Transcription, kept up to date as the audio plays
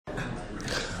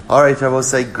All right, I will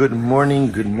say good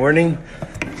morning, good morning.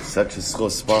 Such a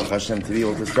schos, Baruch Hashem, to be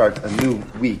able to start a new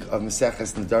week of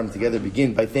Maseches Nedarim together.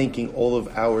 Begin by thanking all of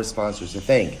our sponsors. To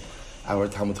thank our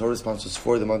Talmud Torah sponsors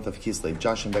for the month of Kislev,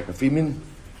 Josh and Becca Friedman,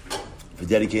 for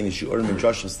dedicating the Shu'urim and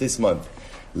Josh's this month.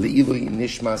 Le'ilui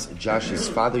Nishmas, Josh's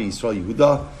father, Yisrael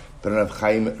Yehuda, B'ranav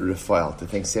Chaim Rafael. To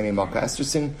thank Sammy and Malka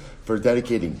Esterson for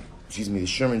dedicating, the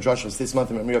Sherman Joshua's this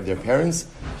month in memory of their parents,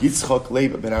 Yitzchok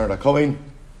Leib Ben Aaron HaKohen,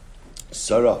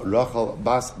 Sarah Rachel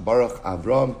Bas Baruch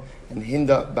Avram, and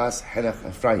Hinda Bas Henach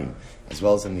Ephraim, as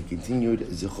well as in the continued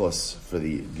zichos for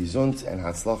the Gesund and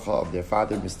Hatzlacha of their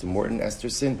father, Mr. Morton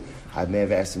Esterson, Admei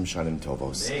V'Esim Shanim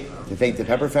Tovos. To thank the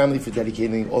Pepper family for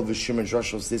dedicating all the Sherman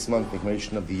Joshos this month in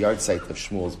commemoration of the yard site of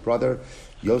Shmuel's brother,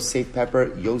 Yosef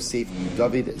Pepper, Yosef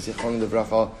David Zichron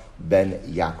Levracha Ben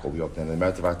Yaakov. We hope that in the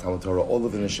merit of our Talmud Torah, all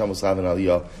of the Neshamos Lav and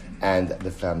Aliyah, and the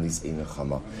families in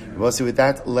Nechama. Also, with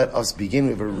that, let us begin.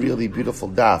 We have a really beautiful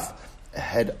daf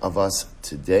ahead of us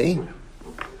today.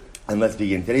 And let's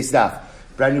begin. Today's daf,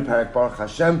 brand new parak, Baruch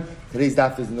Hashem. Today's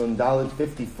daf is Nun Daled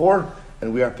 54,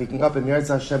 and we are picking up in Yirtz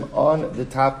Hashem on the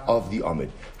top of the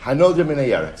Amid. Hanodr Min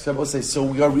HaYarek. So I will say, so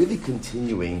we are really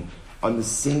continuing on the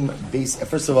same base.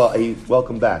 First of all, a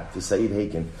welcome back to Saeed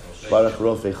Haken. Baruch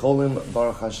Rofei Cholim,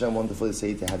 Baruch Hashem, wonderful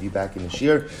Saeed to have you back in the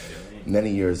shir.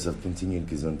 Many years of continued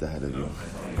gesund ahead of you.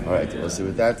 All right, we'll see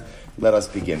with that. Let us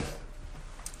begin.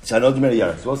 So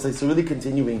we'll say, so really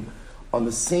continuing on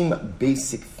the same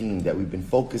basic theme that we've been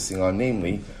focusing on,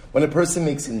 namely, when a person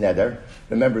makes a neder,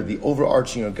 remember the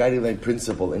overarching or guiding line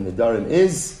principle in Nedarim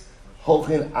is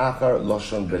Holchin Achar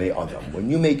Loshon B'nei Adam. When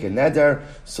you make a neder,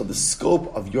 so the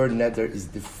scope of your neder is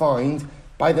defined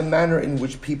by the manner in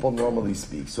which people normally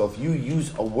speak. So if you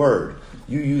use a word,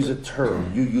 you use a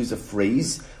term, you use a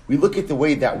phrase, we look at the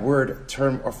way that word,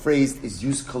 term, or phrase is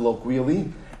used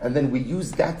colloquially, and then we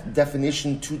use that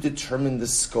definition to determine the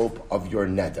scope of your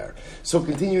neder. So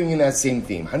continuing in that same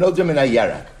theme, Hanodr Min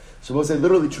HaYarek. So we'll say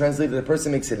literally translated, a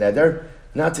person makes a neder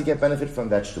not to get benefit from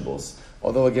vegetables.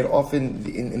 Although again, often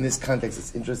in this context,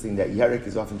 it's interesting that yarek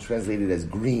is often translated as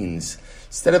greens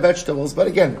instead of vegetables. But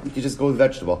again, you could just go with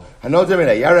vegetable. Hanodr Min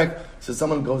HaYarek. So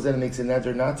someone goes in and makes a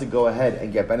neder not to go ahead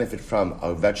and get benefit from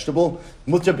a vegetable.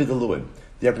 Mutar b'diluin.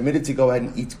 They are permitted to go ahead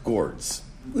and eat gourds.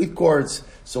 Eat gourds.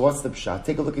 So what's the pshat?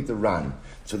 Take a look at the Ran.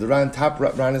 So the Ran, top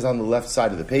Ran is on the left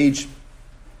side of the page.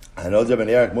 Hanodr Min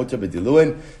HaYarek mutar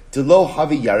b'diluin. Tilo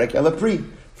havi yarek elapri.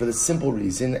 For the simple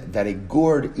reason that a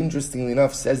gourd, interestingly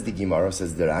enough, says the Gemara,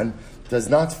 says the Ran, does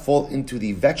not fall into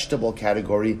the vegetable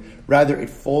category, rather it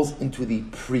falls into the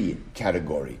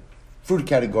pre-category, fruit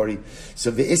category.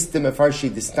 So ve'istem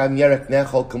efarshi distam yarek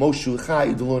nechol kamoshu chai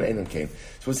idulun enun came.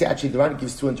 So we'll say actually the Ran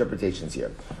gives two interpretations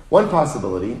here. One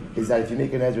possibility is that if you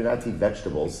make a neder not to eat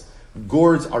vegetables,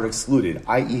 gourds are excluded,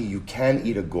 i.e. you can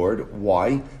eat a gourd.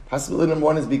 Why? Possibility number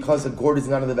one is because a gourd is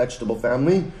not in the vegetable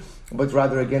family, but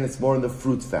rather, again, it's more in the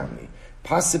fruit family.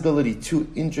 Possibility two,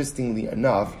 interestingly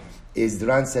enough, is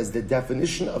Duran says the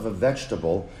definition of a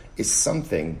vegetable is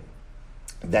something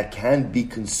that can be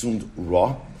consumed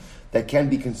raw, that can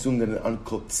be consumed in an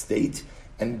uncooked state,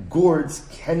 and gourds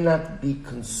cannot be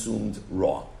consumed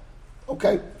raw.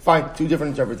 Okay, fine, two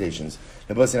different interpretations.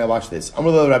 Now, listen, I watch this. Rabbi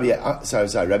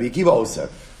Akiva Oser.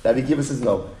 Rabbi Akiva says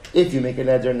no. If you make a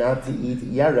neder not to eat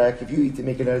yarek, if you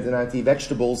make a neder not to eat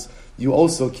vegetables, you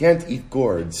also can't eat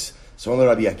gourds. So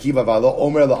Rabbi Akiva v'alo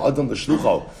omer la'adam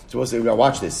l'shlucho. So we'll say, we're going to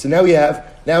watch this. So now we have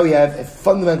a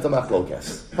fundamental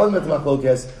machlokes.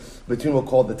 Between what we'll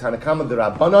call the Tanakama, the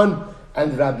Rabbanon,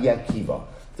 and Rabbi Akiva.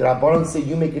 The Rabbanon say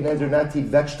you make a neder not to eat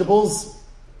vegetables,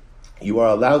 you are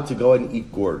allowed to go and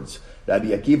eat gourds. Rabbi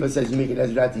Akiva says you make a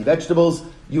neder not to eat vegetables,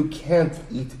 you can't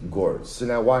eat gourds. So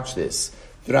now watch this.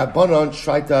 The Rabbanon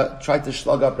tried to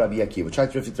slug up Rabbi Akiva,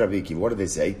 tried to refute Rabbi Akiva. What do they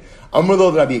say?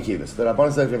 Amrlo Rabbi Akiva. So the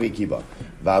Rabbanon says Rabbi Akiva.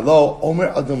 V'alo omer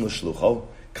adam l'shlucho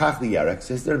kach liyarek.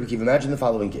 Says Rabbi Akiva. Imagine the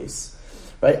following case,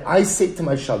 right? I say to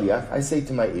my shaliach, I say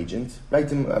to my agent, right?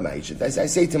 To my agent, I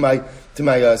say to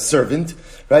my servant,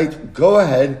 right? Go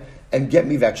ahead and get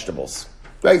me vegetables,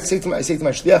 right? I say to my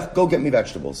shliach, go get me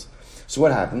vegetables. So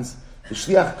what happens? The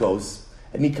shliach goes.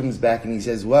 And he comes back and he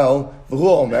says, well, v'hu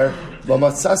omer,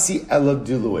 v'matzasi ela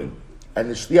diluin. And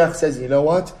the shliach says, you know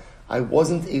what? I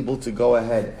wasn't able to go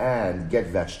ahead and get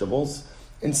vegetables.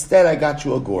 Instead, I got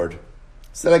you a gourd.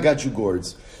 Instead, I got you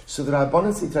gourds. So the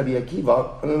Rabbanan say to Rabbi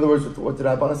Akiva, in other words, what the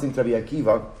Rabbanan say to Rabbi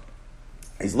Akiva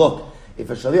is, look, if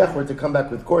a shaliach were to come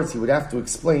back with gourds, he would have to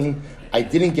explain, I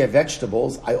didn't get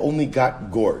vegetables, I only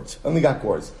got gourds.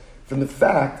 From the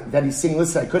fact that he's saying,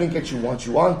 listen, I couldn't get you what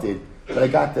you wanted, but I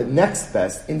got the next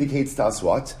best, indicates to us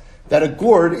what? that a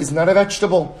gourd is not a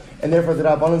vegetable. And therefore the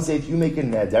Rabbanan say if you make a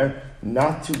neder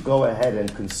not to go ahead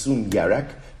and consume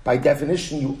yerek, by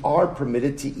definition you are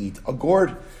permitted to eat a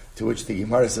gourd. To which the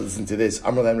Gemara says, listen to this,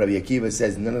 Amar Lahem Rabbi Akiva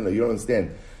says, no, you don't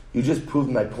understand. You just proved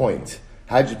my point.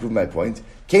 How did you prove my point?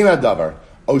 Kena davar,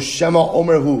 o shema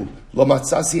omerhu, lo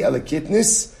matzasi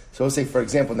elakitnis. So we'll say, for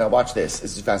example, now watch this.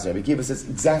 This is fascinating. Rabbi Akiva says,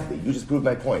 exactly, you just proved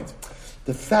my point.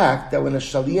 The fact that when a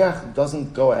shaliach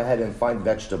doesn't go ahead and find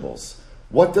vegetables,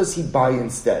 what does he buy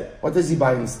instead? What does he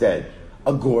buy instead?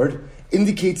 A gourd.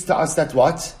 Indicates to us that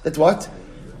what?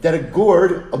 That a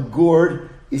gourd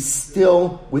is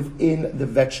still within the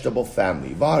vegetable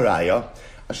family. V'haraya,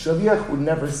 a shaliach would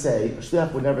never say, I sent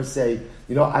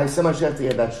my shaliach to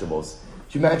get vegetables.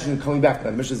 Can you imagine coming back?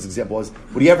 And Mishnah's example was,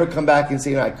 would he ever come back and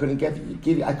say, I couldn't get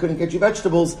you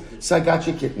vegetables, so I got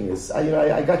you kidneys.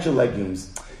 I got you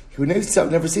legumes. He would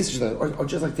never say such a thing, or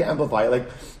just like to amplify, like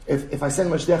if I send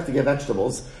my shliach to get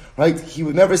vegetables, right? He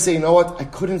would never say, you know what? I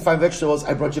couldn't find vegetables.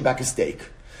 I brought you back a steak,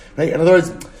 right? In other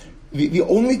words, the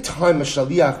only time a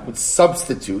shaliach would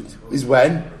substitute is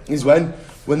when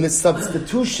the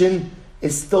substitution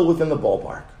is still within the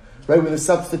ballpark. Right, when the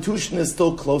substitution is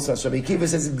still close enough. So Rabbi Akiva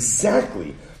says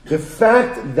exactly the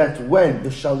fact that when the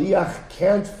shaliach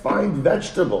can't find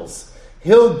vegetables,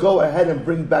 he'll go ahead and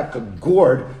bring back a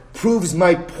gourd, proves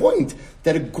my point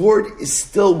that a gourd is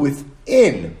still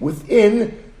within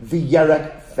the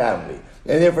Yerek family.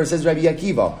 And therefore says Rabbi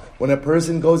Akiva, when a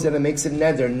person goes in and makes a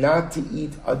neder not to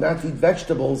eat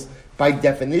vegetables, by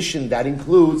definition that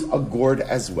includes a gourd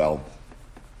as well.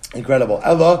 Incredible.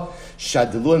 Ella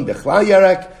shadilun bechlal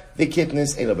Yerek. The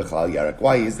kitnis elo bechlal yarek.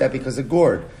 Why is that? Because a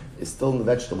gourd is still in the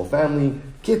vegetable family.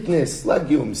 Kitnis,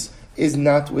 legumes, is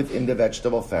not within the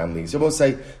vegetable family. So we'll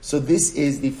say, so this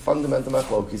is the fundamental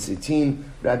machlokes between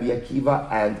Rabbi Akiva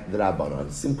and the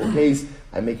Rabbanan. Simple case,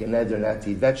 I make a neder not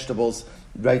to eat vegetables.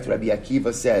 Right, Rabbi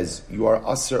Akiva says, the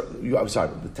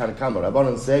Tanna Kamma,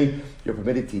 Rabbanan say, you're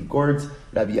permitted to eat gourds.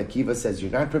 Rabbi Akiva says,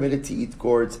 you're not permitted to eat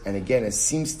gourds. And again, it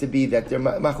seems to be that their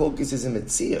machlokes is in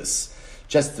Metzias.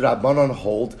 Just Rabbanan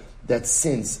hold that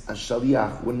since a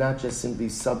shaliach would not just simply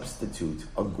substitute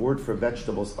a gourd for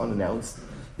vegetables unannounced,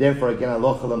 therefore again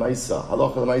halacha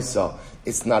l'maisa,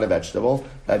 it's not a vegetable.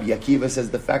 Rabbi Akiva says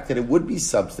the fact that it would be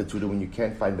substituted when you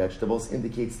can't find vegetables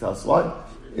indicates to us what?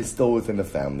 It's still within the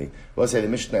family. We'll say the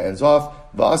Mishnah ends off,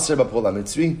 v'aser b'pol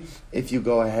hamitzri, if you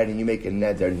go ahead and you make a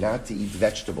neder not to eat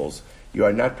vegetables, you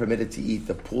are not permitted to eat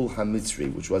the pul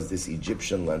hamitzri, which was this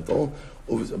Egyptian lentil,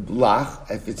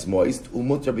 blach, if it's moist,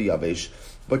 umutar b'yavesh,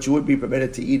 but you would be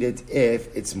permitted to eat it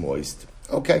if it's moist.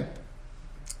 Okay,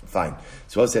 fine.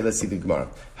 So I'll say, let's see the Gemara.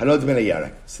 Hanod min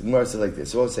yarek. So the Gemara says like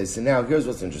this. So I'll say, so now here's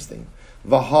what's interesting.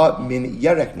 Vaha min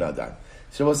yarek nadar.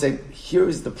 So we'll say,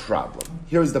 here's the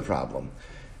problem.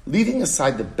 Leaving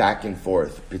aside the back and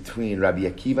forth between Rabbi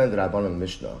Akiva and the Rabbanan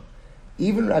Mishnah,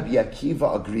 even Rabbi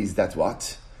Akiva agrees that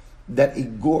what? That a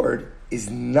gourd is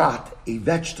not a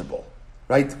vegetable,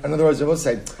 right? In other words, I will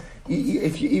say,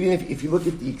 if you look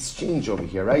at the exchange over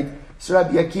here, right? So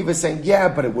Rabbi Akiva is saying, yeah,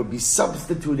 but it would be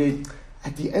substituted.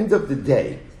 At the end of the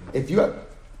day, if you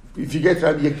get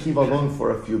Rabbi Akiva alone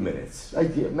for a few minutes, right?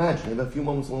 Imagine you have a few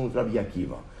moments alone with Rabbi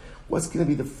Akiva. What's going to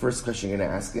be the first question you're going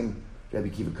to ask him? Rabbi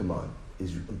Akiva, come on.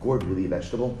 Is a gourd really a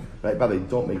vegetable? Right? By the way,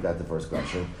 don't make that the first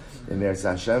question in Meretz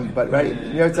Hashem. But right,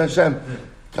 in Meretz Hashem,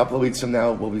 a couple of weeks from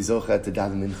now, we'll be zocha to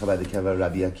daven mincha by the kever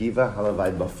Rabbi Akiva.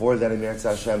 Halavai before that in Meretz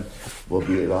Hashem, we'll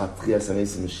be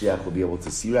able to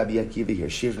see Rabbi Akiva, hear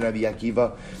shir from Rabbi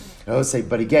Akiva. I will say,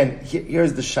 but again,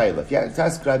 here's the shayla. If you have to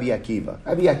ask Rabbi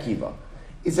Akiva,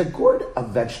 is a gourd a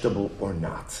vegetable or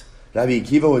not? Rabbi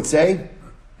Akiva would say,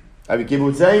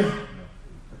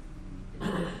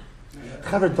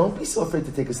 Chaver, don't be so afraid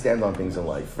to take a stand on things in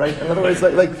life, right? In other words,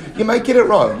 like you might get it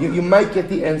wrong. You might get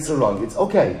the answer wrong. It's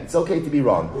okay. It's okay to be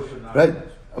wrong, right?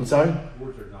 I'm sorry?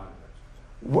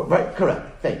 Right,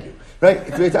 correct. Thank you. Right?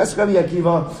 If we ask Rabbi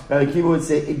Akiva would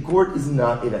say, a gourd is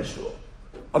not a vegetable.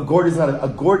 A gourd is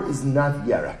not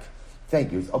yerek.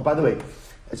 Thank you. Oh, by the way,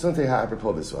 I just want to tell you how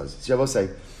apropos this was. So I will say,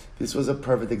 this was a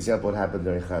perfect example of what happened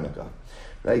during Hanukkah.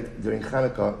 Right? During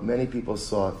Hanukkah, many people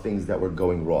saw things that were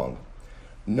going wrong.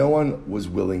 No one was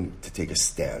willing to take a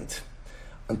stand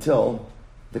until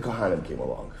the Kohanim came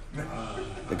along. Right?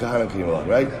 The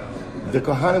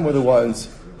Kohanim were the ones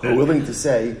who were willing to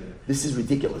say, this is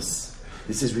ridiculous,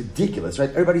 right?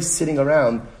 Everybody's sitting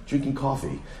around drinking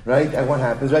coffee, right? And what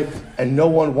happens, right? And no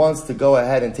one wants to go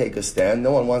ahead and take a stand.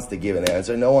 No one wants to give an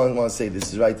answer. No one wants to say,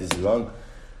 this is right, this is wrong.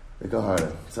 The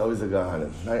Kohanim. It's always the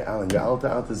Kohanim. Right, Alan? You're out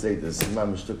to say this.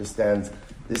 Mamish took a stand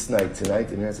this night,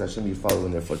 tonight, and Hashem, you follow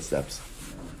in their footsteps.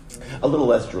 A little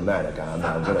less dramatic. I'm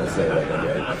not going to say like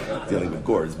okay, dealing with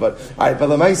gourds, but all right. But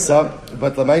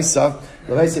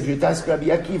lemaisa, if you ask Rabbi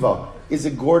Akiva, is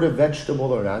a gourd a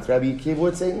vegetable or not? Rabbi Akiva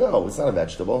would say no, it's not a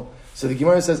vegetable. So the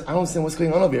Gemara says, I don't understand what's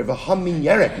going on over here. V'hamin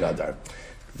yerek nadar.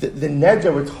 The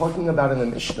neder we're talking about in the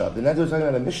Mishnah, the neder we're talking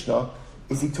about in the Mishnah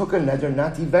is he took a neder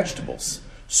not to eat vegetables.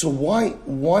 So why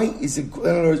is in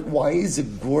other words, why is a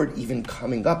gourd even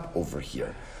coming up over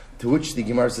here? To which the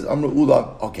Gemara says, Amr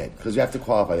Ula, okay, because we have to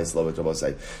qualify this a little bit to both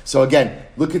sides. So again,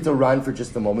 look at the Ran for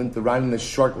just a moment. The Ran in the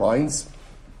short lines,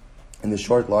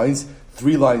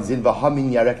 3 lines in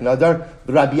V'hamin Yarek Nadar,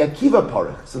 the Rabbi Akiva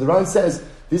parach. So the Ran says,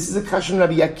 this is a question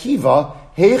Rabbi Akiva,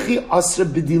 Heichi Asr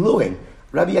B'diluin.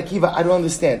 Rabbi Akiva, I don't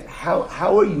understand.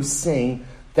 How are you saying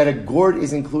that a gourd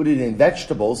is included in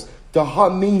vegetables?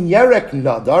 V'hamin Yarek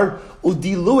Nadar,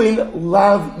 Udiluin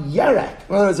Lav Yarek.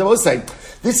 In other words, I was saying,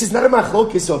 this is not a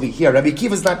machlokes over here. Rabbi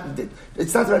Akiva is not,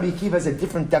 it's not that Rabbi Akiva has a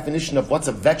different definition of what's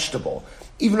a vegetable.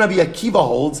 Even Rabbi Akiva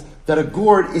holds that a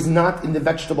gourd is not in the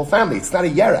vegetable family. It's not a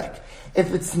yerek.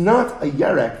 If it's not a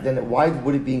yerek, then why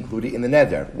would it be included in the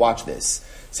neder? Watch this.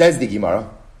 Says the Gemara,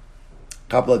 a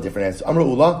couple of different answers. Amr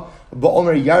Ula,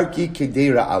 ba'omer yarki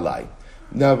kedeira alai.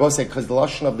 Now I will say, because the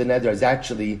lashon of the neder is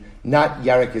actually not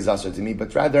yarek is also to me,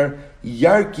 but rather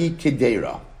yarki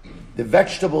kedeira. The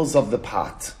vegetables of the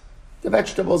pot. The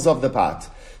vegetables of the pot.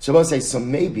 So I will say, so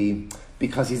maybe,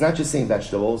 because he's not just saying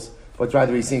vegetables, but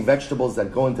rather he's saying vegetables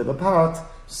that go into the pot,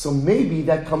 so maybe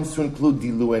that comes to include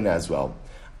diluin as well.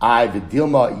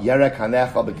 Dilma yerek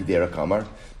hanecha b'kedera kamar.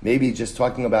 Maybe just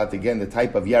talking about, again, the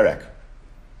type of yerek.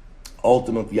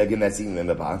 Ultimately, again, that's eaten in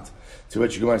the pot. To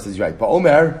which Gemara says, right.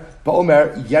 Ba'omer,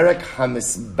 yerek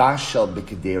hamisbashel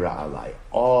b'kedera alai.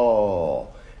 Oh.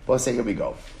 But say, here we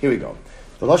go.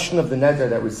 The lashon of the neder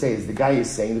that we say is the guy is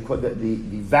saying,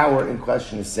 the vower in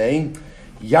question is saying,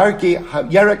 yerek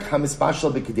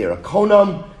hamisbashel b'kedera.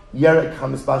 Konam yerek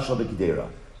hamisbashel b'kedera.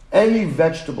 Any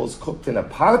vegetables cooked in a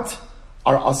pot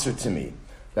are usher to me.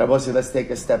 Now, let's take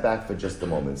a step back for just a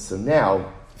moment. So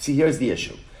now, see, here's the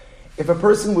issue. If a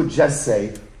person would just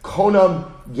say,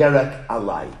 Konam yerek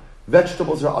alai,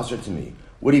 vegetables are usher to me,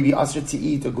 would he be usher to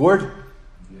eat a gourd?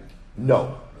 Yeah.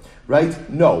 No. Right?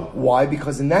 No. Why?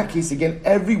 Because in that case, again,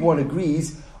 everyone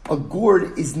agrees a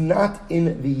gourd is not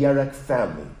in the yerek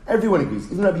family. Everyone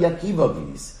agrees. Even Rabbi Akiva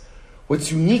agrees.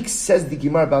 What's unique, says the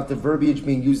Gemara, about the verbiage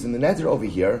being used in the neder over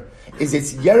here, is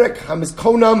it's yerek hamis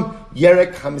konam,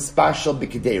 yerek hamis bashal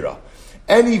b'kedera.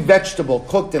 Any vegetable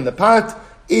cooked in the pot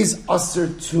is usher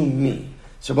to me.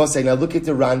 So both say, now look at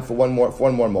the Ran for one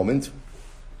more moment.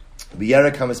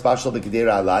 Yerek hamis bashal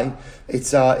b'kedera alai.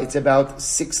 It's about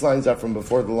 6 lines up from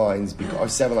before the lines, or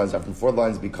 7 lines up from before the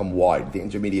lines become wide, the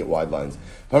intermediate wide lines.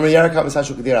 Yerek hamis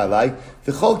bashal b'kedera alai.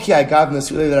 V'chol ki agav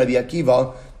nasulei Rabbi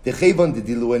Akiva. The chevon de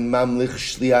diluin mamlich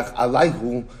shliach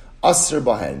alayhu aser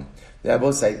bahen. Now I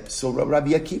will say, so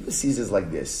Rabbi Akiva sees it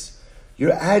like this.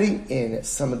 You're adding in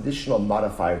some additional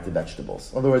modifier to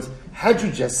vegetables. In other words, had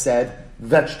you just said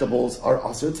vegetables are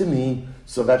aser to me,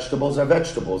 so vegetables are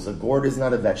vegetables. A gourd is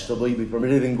not a vegetable; you'd be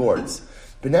permitted in gourds.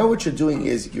 But now what you're doing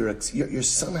is you're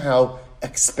somehow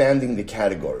expanding the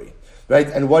category, right?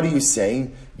 And what are you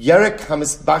saying? Yerek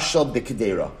hamis bashal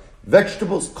b'kedera,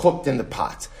 vegetables cooked in the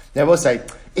pot. Now I will say,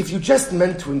 if you just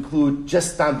meant to include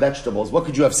just non-vegetables, what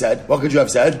could you have said?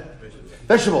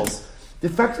 Vegetables. The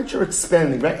fact that you're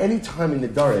expanding, right? Any time in the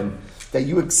Darim that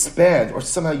you expand or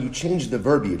somehow you change the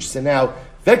verbiage. So now,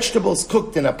 vegetables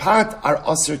cooked in a pot are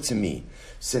usher to me.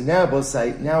 So now,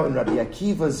 now in Rabbi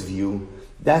Akiva's view,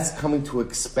 that's coming to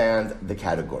expand the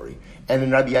category. And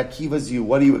in Rabbi Akiva's view,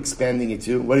 what are you expanding it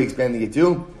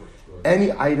to?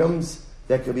 Any items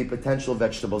that could be potential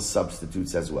vegetable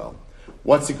substitutes as well.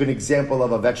 What's a good example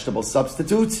of a vegetable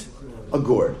substitute? A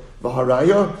gourd.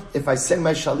 V'haraya, if I send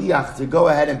my shaliach to go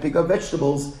ahead and pick up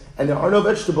vegetables, and there are no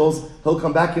vegetables, he'll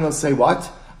come back and he'll say,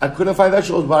 what? I couldn't find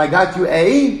vegetables, but I got you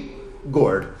a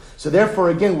gourd. So therefore,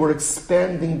 again, we're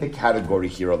expanding the category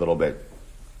here a little bit.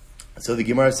 So the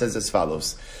Gemara says as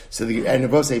follows.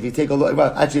 And we'll say, if you take a look,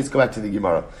 well, actually, let's go back to the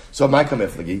Gemara. So, Ma'ika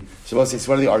Miflagi. So we'll say,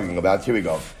 so what are they arguing about? Here we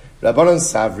go. Rabbanan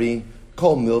Savri,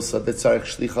 Kol Milsa, Betzarech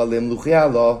Shlicha Lim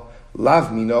Luchiala, Lav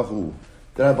minahu.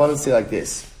 The Rabbanan say like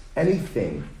this: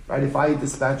 anything, right? If I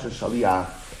dispatch a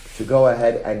shaliach to go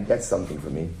ahead and get something for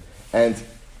me, and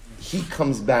he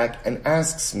comes back and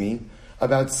asks me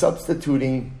about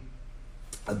substituting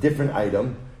a different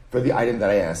item for the item that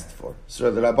I asked for.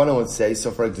 So the Rabbanan would say, so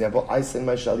for example, I send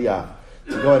my shaliach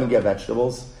to go ahead and get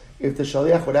vegetables. If the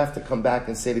shaliach would have to come back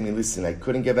and say to me, listen, I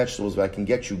couldn't get vegetables, but I can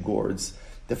get you gourds,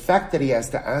 the fact that he has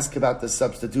to ask about the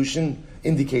substitution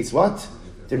indicates what?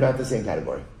 They're not the same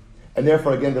category. And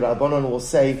therefore, again, the Rabbanan will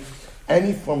say,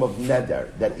 any form of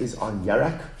neder that is on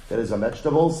yerek, that is on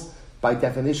vegetables, by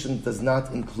definition does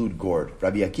not include gourd.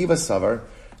 Rabbi Akiva savar,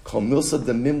 kol milsa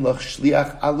de mimlach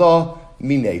shliach Allah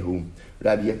minehu.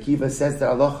 Rabbi Akiva says that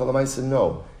Allah chalamaisa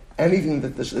no. Anything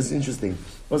that this is interesting.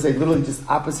 I'll say literally just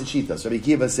opposite shitas. Rabbi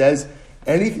Akiva says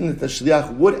anything that the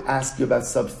shliach would ask you about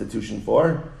substitution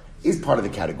for is part of the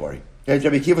category.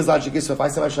 Rabbi Akiva's logic is, so if I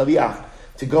send my shliach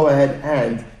to go ahead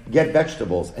and get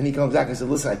vegetables, and he comes back and says,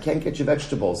 listen, I can't get you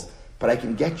vegetables, but I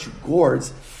can get you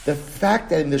gourds. The fact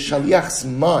that in the shaliach's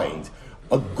mind,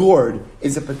 a gourd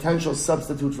is a potential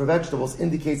substitute for vegetables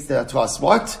indicates that to us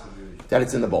what? That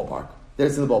it's in the ballpark. That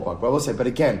it's in the ballpark. But I will say, but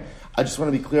again, I just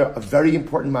want to be clear, a very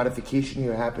important modification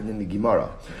here happened in the Gemara,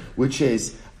 which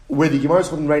is, where the Gemara is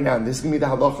holding right now, and this is going to be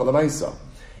the halacha l'maisa.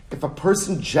 If a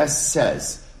person just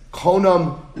says,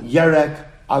 konam yerek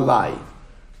alai,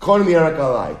 konam yerek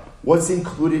alai, what's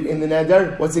included in the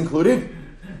neder? What's included?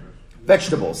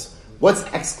 Vegetables. What's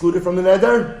excluded from the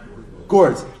neder?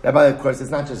 Gourds. Now, by the way, of course,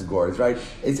 it's not just gourds, right?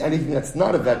 It's anything that's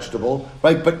not a vegetable,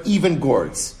 right? But even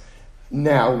gourds.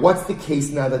 Now, what's the case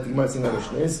now that the Gemara is saying the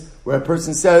Mishnah is? Where a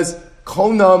person says,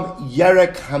 konam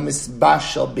yerek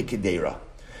hamisbashal b'kedera.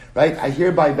 Right? I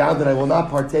hereby vow that I will not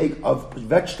partake of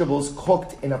vegetables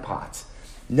cooked in a pot.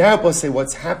 Now, we'll say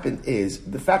what's happened is,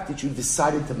 the fact that you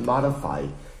decided to modify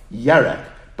yerek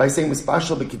by saying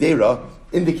misbashal b'kedera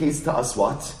indicates to us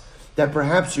what? That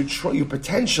perhaps you're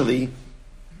potentially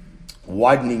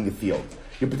widening the field.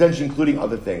 You're potentially including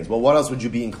other things. Well, what else would you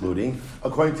be including?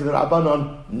 According to the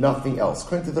Rabbanon, nothing else.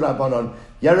 According to the Rabbanon,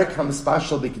 Yerek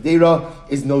HaMispashal B'Kedera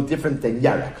is no different than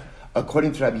Yerek.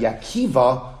 According to Rabbi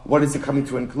Akiva, what is it coming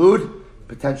to include?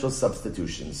 Potential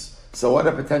substitutions. So what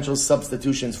are potential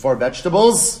substitutions for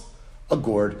vegetables? A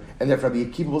gourd. And therefore Rabbi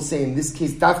Akiva will say, in this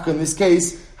case, Dafka, in this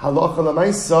case, Halacha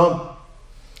L'Maisa,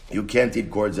 you can't eat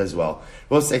gourds as well.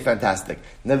 We'll say fantastic.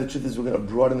 Now the truth is we're going to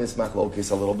broaden this machlokes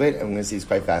a little bit, and we're going to see it's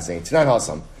quite fascinating. Tonight,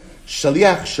 awesome.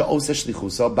 Shaliach she'oseh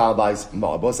shlichuso ba'al bayis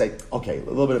ma. We'll say, okay, a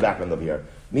little bit of background over here.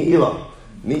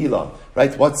 Mi'ilah.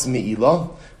 Right? What's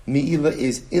mi'ilah? Mi'ilah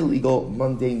is illegal,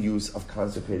 mundane use of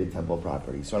consecrated temple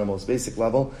property. So on a most basic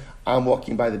level, I'm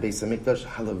walking by the Beis HaMikdash,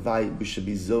 halavai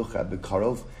b'shabi zocha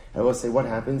b'karov, and I will say, what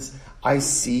happens? I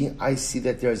see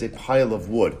that there is a pile of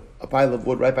wood right by the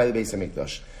Beis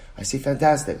HaMikdash. I say,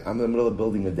 fantastic. I'm in the middle of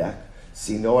building a deck.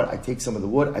 So you know what? I take some of the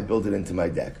wood, I build it into my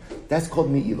deck. That's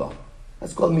called mi'ilah.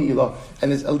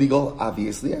 And it's illegal,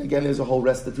 obviously. And again, there's a whole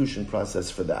restitution process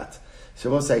for that.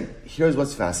 So we'll say, here's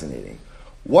what's fascinating.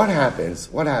 What happens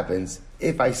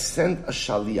if I send a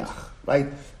shaliach, right?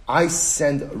 I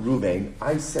send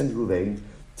Ruvain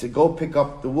to go pick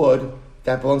up the wood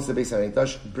that belongs to the Beis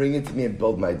HaMikdash, bring it to me and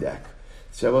build my deck.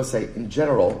 So I will say, in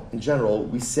general,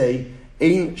 we say,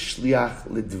 ein shliach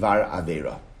lidvar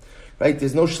aveira. Right?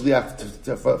 There's no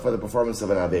shliach for the performance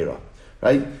of an aveira.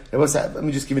 Right? I will say, let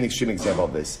me just give you an extreme example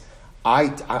of this. I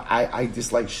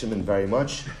dislike Shimon very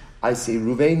much. I say,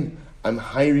 Ruvain, I'm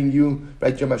hiring you,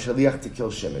 right? You're my shaliach to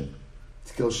kill Shimon.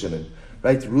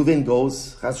 Right? Ruvain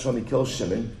goes, Chas Shalom, he kills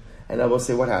Shimon, and I will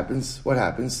say, what happens?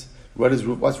 What's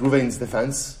Ruvain's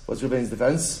defense?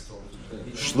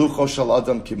 Shlucho shel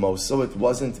adam kimoso. It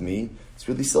wasn't me. It's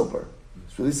really silver,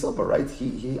 right?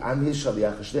 I'm his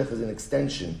shaliach. A shaliach is an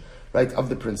extension, right, of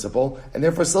the principle, and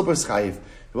therefore silver is chayiv.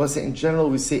 We will say, in general,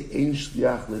 we say ein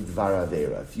shliach lidvar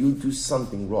aveira. If you do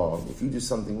something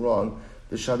wrong,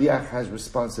 the shaliach has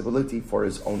responsibility for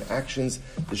his own actions.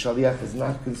 The shaliach is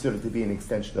not considered to be an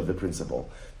extension of the principle.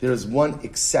 There is one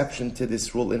exception to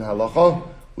this rule in halacha,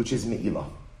 which is mi'ilah.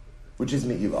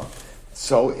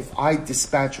 So if I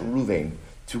dispatch Ruvain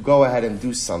to go ahead and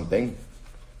do something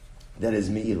that is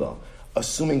mi'ilah,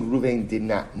 assuming Ruvain did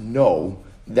not know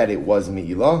that it was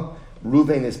mi'ilah,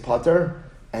 Ruvain is pater,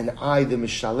 and I, the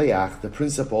mishaleach, the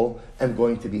principal, am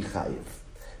going to be chayiv.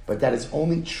 But that is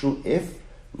only true if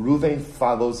Ruvain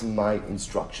follows my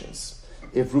instructions.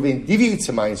 If Ruvain deviates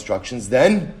from my instructions,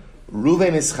 then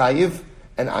Ruvain is chayiv,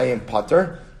 and I am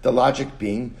pater. The logic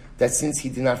being that since he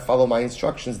did not follow my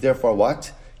instructions, therefore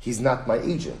what? He's not my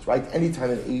agent, right? Anytime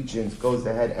an agent goes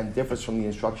ahead and differs from the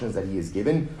instructions that he is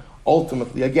given,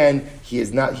 ultimately, again, he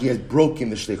has broken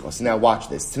the shlichus. Now watch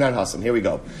this. Tanan Hasam. Here we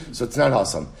go. So Tanan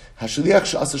Hasam. Hashaliach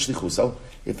she'asa shlichuso.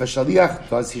 If a shaliach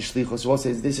does his shlichus, we'll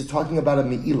say this is talking about a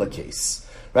me'ilah case.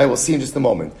 Right? We'll see in just a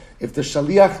moment. If the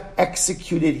shaliach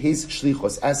executed his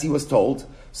shlichus as he was told,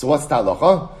 so what's the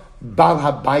halacha? Bal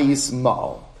habayis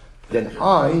ma'al. Then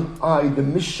I, the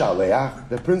mishaleach,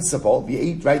 the principal,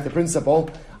 the principal,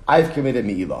 I've committed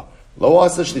mi'ilah. Lo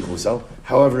asa shlichuso.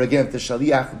 However, again, if the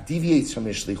shaliach deviates from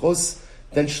his shlichus,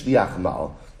 then shliach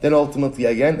ma'al. Then ultimately,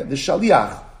 again, the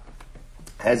shaliach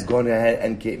has gone ahead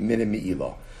and committed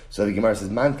mi'ilah. So the Gemara says,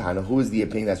 Mantana, who is the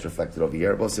opinion that's reflected over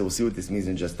here? We'll see what this means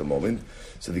in just a moment.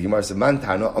 So the Gemara says,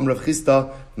 Mantana, Amrav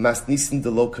Chisda, Masnisin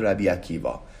de lo Rabbi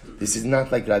Akiva. This is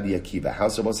not like Rabbi Akiva.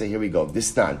 How's Rabbi say? Here we go.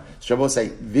 This time. So Rabbi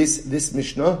say, this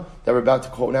Mishnah that we're about to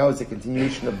quote now is a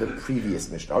continuation of the previous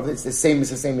Mishnah. It's the same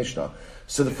Mishnah.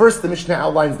 So the Mishnah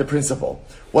outlines the principle.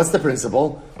 What's the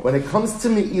principle? When it comes to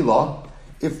Me'ilah,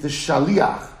 if the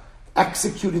Shaliach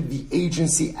executed the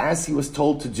agency as he was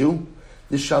told to do,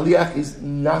 the Shaliach is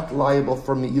not liable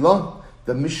for Me'ilah.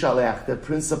 The Mishalech, the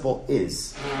principle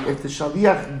is. If the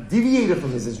Shaliach deviated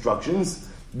from his instructions,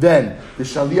 then the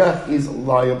Shaliach is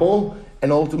liable,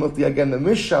 and ultimately, again, the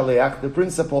Mishalech, the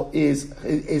principle is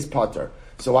Pater.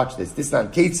 So watch this. This is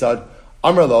not Ketzad,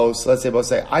 Amrlo, so let's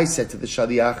say, I said to the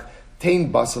Shaliach,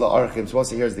 Tein Basala Archim. So we'll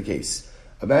say, here's the case.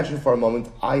 Imagine for a moment,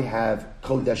 I have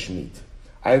Kodesh meat.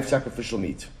 I have sacrificial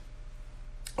meat.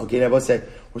 Okay, now we'll say,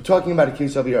 we're talking about a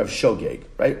case over here of Shogeg,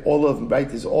 right?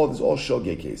 There's all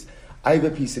Shogeg case. I have a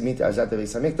piece of meat, I was at the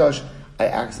Beis HaMikdash, I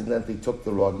accidentally took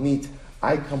the wrong meat,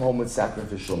 I come home with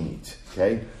sacrificial meat,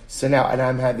 okay? So now, and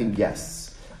I'm having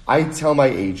guests. I tell my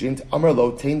agent, Amar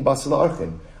lo tein basal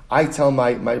archim. I tell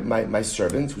my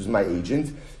servant, who's my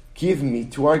agent, give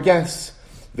meat to our guests.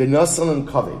 V'nasal and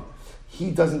kaveh. He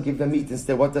doesn't give them meat.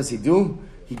 Instead, what does he do?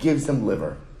 He gives them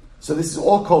liver. So this is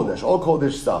all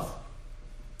Kodesh stuff.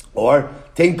 Or,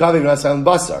 tein kaveh v'nasal and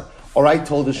basar. Or I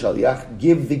told the Shaliach,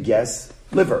 give the guests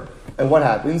liver. And what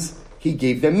happens? He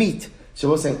gave them meat. So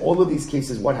we're saying all of these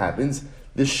cases, what happens?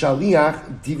 The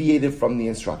Shaliach deviated from the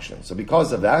instruction. So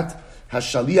because of that,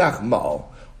 HaShaliach Ma'al.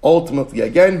 Ultimately,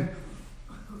 again,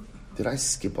 did I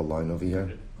skip a line over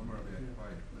here?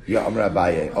 Yeah, Amar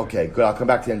Abaye. Okay, good. I'll come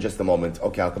back to you in just a moment.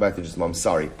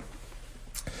 Sorry.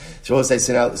 So we'll say,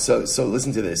 so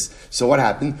listen to this. So what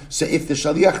happened? So if the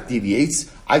Shaliach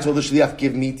deviates, I told the Shaliach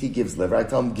give meat, he gives liver. I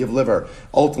tell him give liver.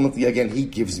 Ultimately, again, he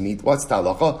gives meat. What's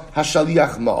ta'alacha?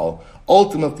 HaShaliach Ma'al.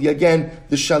 Ultimately, again,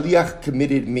 the Shaliach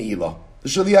committed Me'ilah.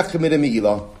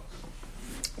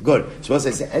 Good. So we'll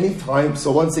say any time.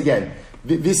 So once again,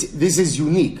 this is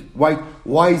unique.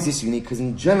 Why is this unique? Because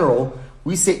in general,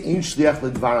 we say in Shliach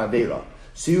L'Dvar Aveira.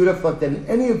 So you would have thought that in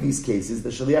any of these cases, the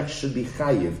Shaliach should be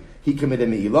chayiv. He committed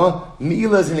Me'ilah.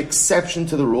 Me'ilah is an exception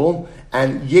to the rule,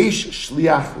 and Yesh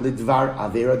Shliach L'Dvar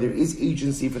Aveira. There is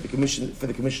agency for the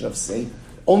commission of sin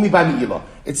only by Me'ilah.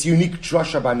 It's unique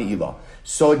drasha by Me'ilah.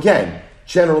 So again,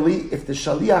 generally, if the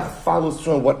Shaliach follows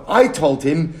through on what I told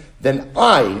him, then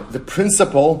I, the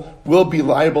principal, will be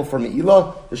liable for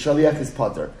Me'ilah. The Shaliach is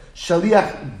Pater.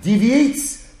 Shaliach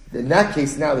deviates. In that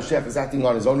case, now the Shaliach is acting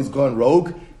on his own. He's gone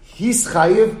rogue. He's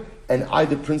chayiv, and I,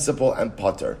 the principal, am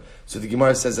Pater. So the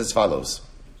Gemara says as follows.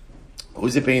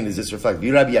 Whose opinion does this reflect?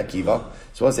 Be Rabbi Akiva.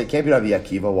 So I'll say, can't be Rabbi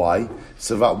Akiva. Why?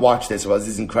 So watch this. This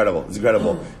is incredible. It's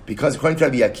incredible. Because according to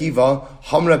Rabbi Akiva,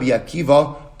 Ham Rabbi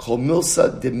Akiva, Kol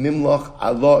Milsa de Mimlach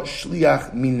Allah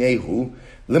Shliach Minehu,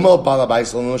 Limal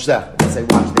Balabais Lo Noshech. I'll say,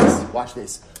 watch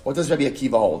this. What does Rabbi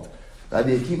Akiva hold?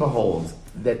 Rabbi Akiva holds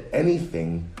that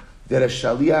anything that a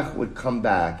Shaliach would come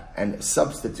back and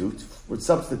substitute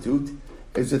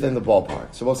is within the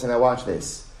ballpark. So we'll say, now watch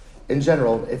this. In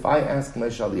general, if I ask my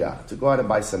Shaliach to go out and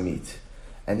buy some meat,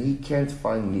 and he can't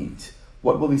find meat,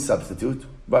 what will he substitute?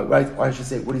 Right? Or I should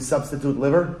say, would he substitute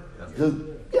liver?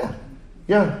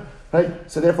 Yeah. Right?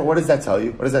 So therefore, what does that tell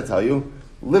you?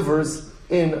 Liver's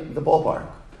in the ballpark.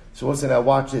 So we'll say, now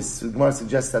watch this. So the Gemara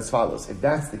suggests as follows. If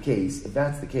that's the case,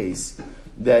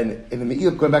 then in the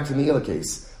Me'ilah, going back to the Me'ilah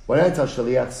case, when I tell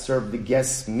Shaliach serve the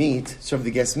guests meat,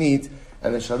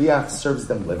 and the Shaliach serves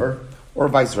them liver, or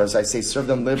vice versa, I say serve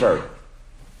them liver,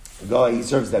 he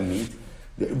serves them meat.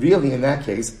 Really, in that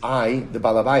case, I, the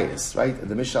Balabayas, right,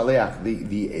 the Mishaleach,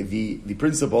 the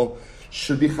principal,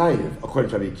 should be chayiv,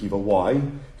 according to Rabbi Akiva. Why?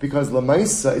 Because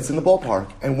Lamaisa, it's in the ballpark,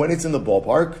 and when it's in the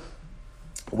ballpark,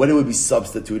 when it would be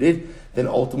substituted, then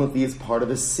ultimately it's part of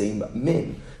the same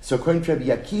min. So according to Rabbi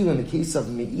Akiva, in the case of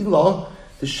Me'ilah,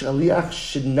 the Shaliach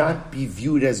should not be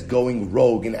viewed as going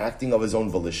rogue and acting of his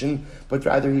own volition, but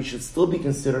rather he should still be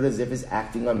considered as if he's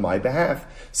acting on my behalf.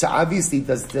 So obviously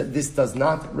this does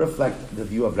not reflect the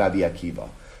view of Rabbi Akiva.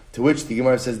 To which the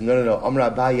Gemara says, no,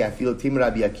 Amar Abaye, I feel Tim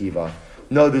Rabbi Akiva.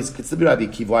 No, this could still be Rabbi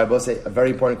Akiva. I will say a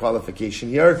very important qualification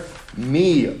here.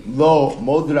 Mi lo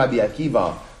mod Rabbi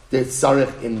Akiva, the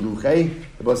tzarech in ruchei.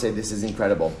 They both say this is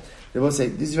incredible. They both say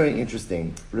this is very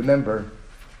interesting. Remember,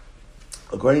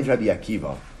 according to Rabbi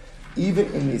Akiva, even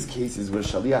in these cases where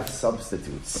Shaliach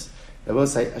substitutes, they will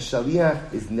say a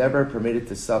Shaliach is never permitted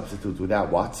to substitute without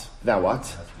what?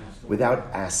 Without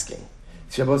asking.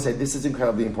 So Rabbi will say this is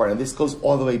incredibly important, and this goes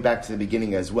all the way back to the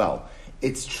beginning as well.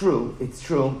 It's true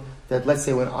that let's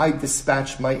say when I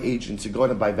dispatch my agent to go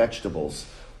and buy vegetables,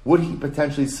 would he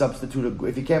potentially substitute,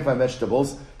 if he can't find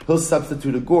vegetables, he'll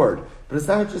substitute a gourd. But it's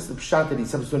not just the pshat that he's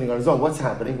substituting on his own. What's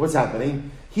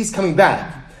happening? He's coming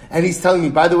back. And he's telling me,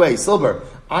 by the way, Silver,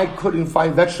 I couldn't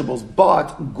find vegetables,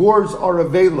 but gourds are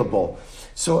available.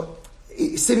 So,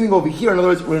 sitting over here, in other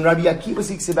words, when Rabbi Akiva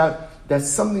speaks about that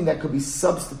something that could be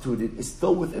substituted is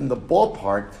still within the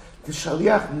ballpark, the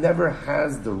shaliach never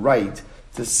has the right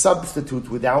to substitute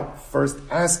without first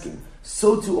asking.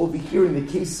 So too over here in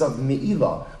the case of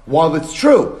Me'ilah, while it's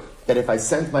true that if I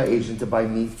sent my agent to buy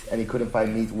meat and he couldn't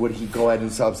find meat, would he go ahead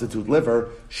and substitute liver?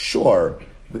 Sure,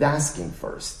 with asking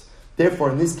first.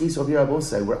 Therefore, in this case over here, I will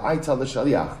say, where I tell the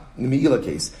shaliach, in the Me'ilah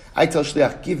case, I tell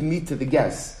shaliach, give meat to the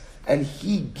guest, and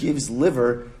he gives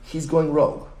liver, he's going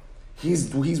rogue.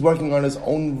 He's working on his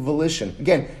own volition.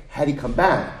 Again, had he come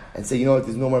back and say, you know what,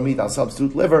 there's no more meat, I'll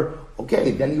substitute liver,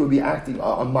 okay, then he would be acting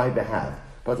on my behalf.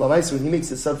 But Lamaisa, when he makes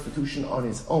a substitution on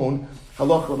his own,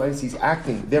 Halach Lamaisa, he's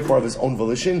acting, therefore, of his own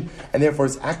volition, and therefore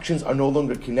his actions are no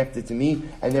longer connected to me,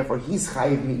 and therefore he's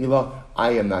Chayiv Me'ilah,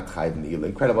 I am not Chayiv Me'ilah.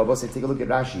 Incredible. I will say, take a look at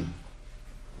Rashi.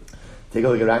 Take a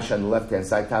look at Rashi on the left-hand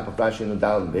side, top of Rashi in the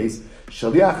Dalet base.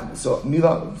 Shaliach, so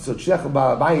Shliach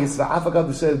Ba'abayis, Va'afagav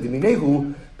B'Sel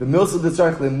Diminehu, B'Milsa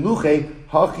D'Tzarech Lemluche,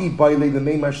 Hachi Baile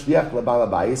B'Meimar Shliach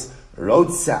L'Ba'abayis,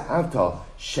 Rod Sa'ata,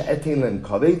 She'etein Len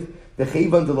Kaved,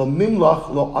 V'Cheivan D'Lo Mimlach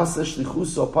Lo Asa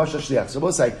Shlichuso Pasha Shliach. So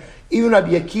we'll say, even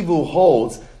Rabbi Akiva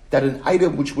holds that an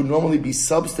item which would normally be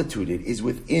substituted is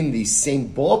within the same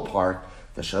ballpark,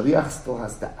 the Shaliach still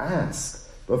has to ask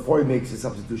before he makes a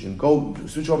substitution. Go,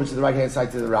 switch over to the right-hand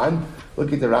side to the Ran.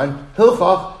 Look at the Ran.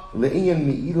 Hilchach le'inyan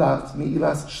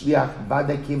mi'ilas shliach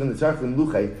v'adai kevan l'tzarech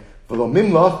l'mluchei v'lo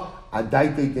mimloch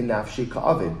adaitei denafshei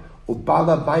ka'avid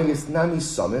u'bala bayis nami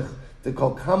samich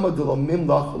de'kol kama de'lo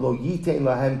mimloch lo yitein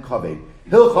lahem kaved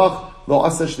hilchach lo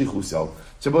asa shlichuso.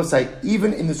 So both say,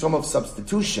 even in the form of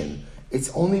substitution, it's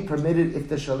only permitted if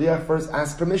the shaliach first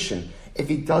asks permission. If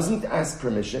he doesn't ask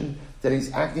permission, then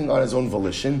he's acting on his own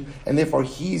volition, and therefore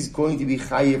he's going to be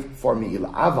chayiv for mi'il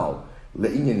aval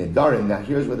le'inyan nedarim. Now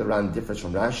here's where the Ran differs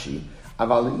from Rashi.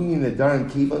 Aval le'inyan nedarim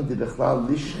kivan debechlal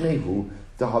lishnehu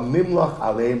dehamimlach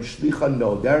aleim shlicha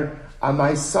noder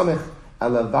amai samich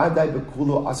alavadai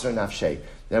bekulo asar nafshei.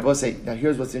 Now Rabbi say, now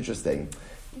here's what's interesting.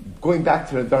 Going back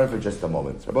to nedarim for just a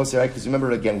moment. Rabbi say, right? Because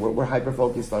remember again, we're hyper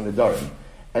focused on nedarim,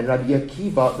 and Rabbi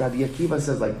Akiva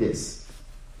says like this.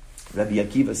 Rabbi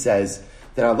Akiva says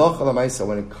that Allah Lamaisa,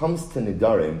 when it comes to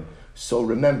Nidarim, so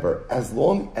remember, as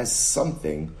long as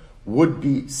something would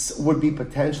be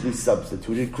potentially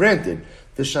substituted, granted,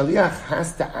 the Shaliach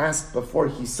has to ask before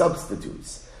he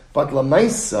substitutes. But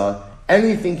Lamaisa,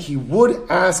 anything he would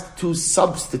ask to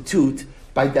substitute,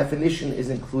 by definition, is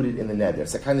included in the neder.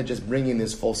 So kind of just bringing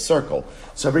this full circle.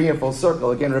 So bringing it full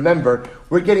circle, again, remember,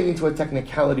 we're getting into a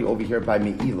technicality over here by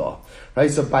Me'ilah. Right?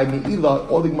 So by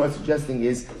Me'ilah, all the Gemara is suggesting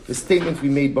is the statements we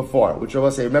made before, which I will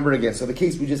say, remember again, so the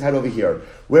case we just had over here,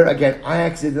 where again, I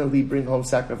accidentally bring home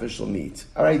sacrificial meat.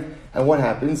 Alright? And what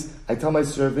happens? I tell my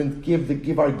servant,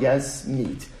 give our guests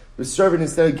meat. The servant,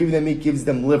 instead of giving them meat, gives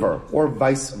them liver, or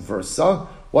vice versa.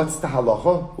 What's the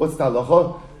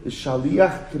halacha? The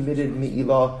shaliach committed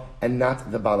me'ilah and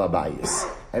not the balabayis.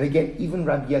 And again, even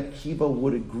Rabbi Akiva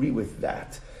would agree with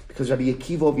that. Because Rabbi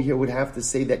Akiva over here would have to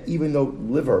say that even though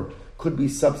liver could be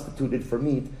substituted for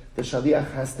meat, the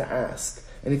shaliach has to ask.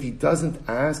 And if he doesn't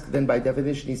ask, then by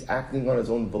definition he's acting on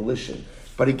his own volition.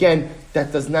 But again,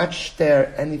 that does not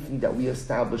share anything that we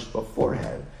established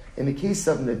beforehand. In the case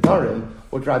of Nedarim,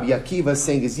 what Rabbi Akiva is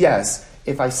saying is, yes,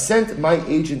 if I sent my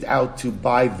agent out to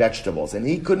buy vegetables, and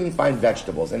he couldn't find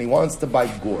vegetables, and he wants to buy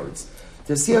gourds,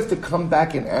 does he have to come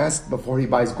back and ask before he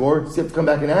buys gourds? Does he have to come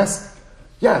back and ask?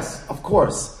 Yes, of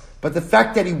course. But the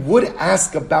fact that he would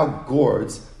ask about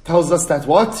gourds tells us that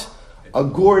what? A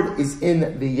gourd is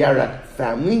in the Yerek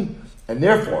family, and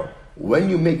therefore, when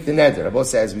you make the neder, Rabbi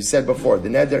says, as we said before, the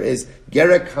neder is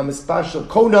Yerek hamispashal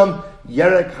kodam,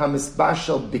 Yerek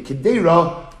hamispashal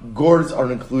b'kedera. Gourds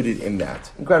are included in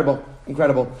that. Incredible.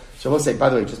 So we'll say, by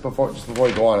the way, just before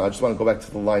we go on, I just want to go back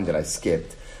to the line that I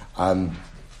skipped,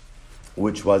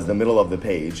 which was the middle of the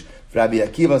page. Rabbi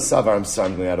Akiva Savar,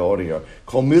 I'm going out of order here.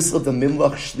 Kol misl de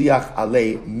mimlach shliach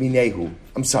alei minehu.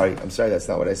 I'm sorry, that's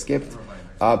not what I skipped.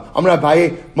 Amar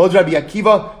Abaye, Mod Rabbi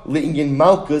Akiva le'inyin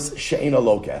malkus she'ena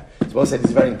loka. So we'll say this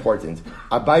is very important.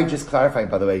 Abaye just clarifying,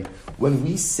 by the way, when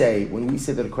we say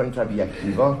that according to Rabbi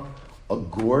Akiva, a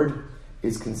gourd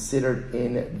is considered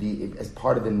as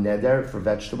part of the neder for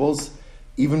vegetables.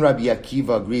 Even Rabbi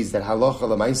Akiva agrees that halacha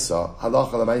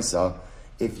l'maisa,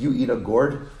 if you eat a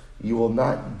gourd, you will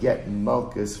not get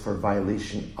malchus for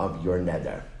violation of your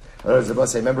neder. In other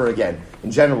words, I remember again,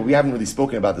 in general, we haven't really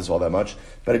spoken about this all that much,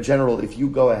 but in general, if you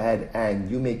go ahead and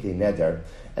you make a neder,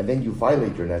 and then you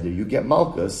violate your neder, you get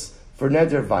malchus for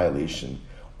neder violation.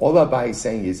 All Abai is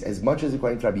saying is, as much as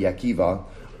according to Rabbi Akiva,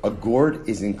 a gourd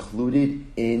is included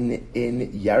in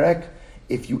Yarek,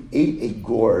 if you ate a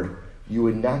gourd, you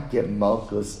would not get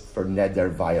malchus for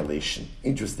neder violation.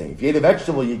 Interesting. If you ate a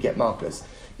vegetable, you get malchus.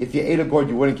 If you ate a gourd,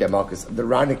 you wouldn't get malchus. The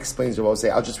Ran explains, or I'll say,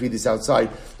 I'll just read this outside.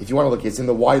 If you want to look, it's in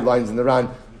the wide lines in the Ran,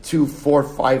 2, 4,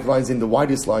 5 lines in the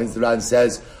widest lines. The Ran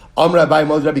says, Am Rabbi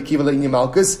Mod Rabbi Kiva le'inyan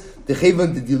malchus,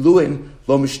 dechevan de diluin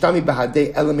lo mishtami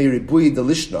bahadei elamei ribui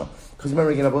delishna. Because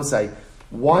remember again, I will say,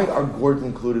 why are gourds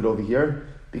included over here?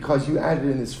 Because you added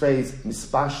in this phrase,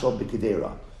 mispashal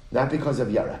b'kedera. Not because of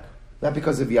Yarek. Not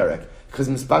because of Yarek. Because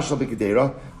mispashal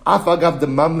b'kedera, afagav de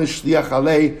mamlish shliach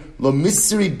alei lo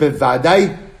misri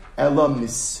bevadai ela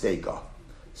misvega.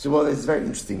 So, well, it's very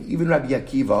interesting. Even Rabbi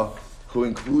Akiva, who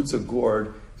includes a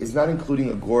gourd, is not including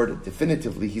a gourd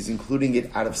definitively. He's including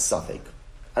it out of suffix.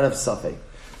 Out of suffix.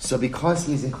 So because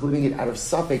he's including it out of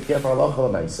suffix, therefore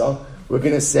halacha we're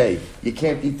going to say you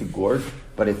can't eat the gourd,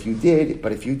 but if you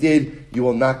did, you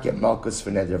will not get malchus for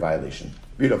neder violation.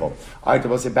 Beautiful. All right,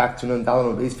 we'll say back to Nun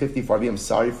Dalan base 54b. I'm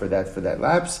sorry for that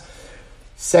lapse.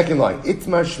 Second line,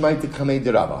 Itmar Shmai Kamei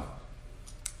de Rava.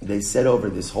 They said over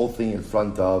this whole thing in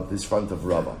front of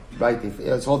Rava, right?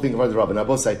 This whole thing in front of Rava. And I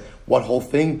will say, what whole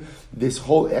thing? This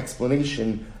whole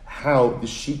explanation how the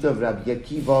Shita of Rabbi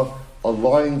Akiva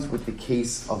aligns with the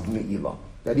case of Me'ilah.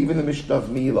 That even the Mishnah of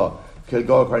Me'ilah could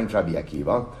go according to Rabbi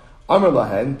Akiva. Amar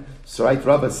Lahen, so right,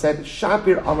 Rava said,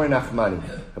 Shapir Amar Nachmani.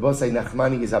 I will say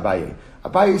Nachmani is Abaye.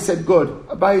 Abaye said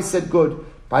good.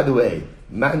 By the way,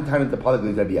 Matan time at the Palag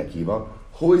with Rabbi Akiva.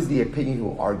 Who is the opinion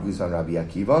who argues on Rabbi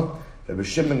Akiva? Rabbi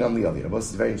Shimon Gamliel. Rabbi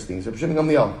is very interesting. Rabbi Shimon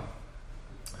Gamliel.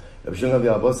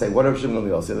 Rabbi say, what Rabbi Shimon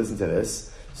Gamliel say? Listen to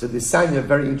this. So this is a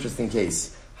very interesting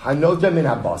case. Hanodra min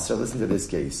habasar. Listen to this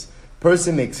case.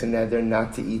 Person makes a neder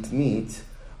not to eat meat.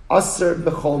 Aser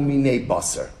b'chol minei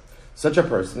basar. Such a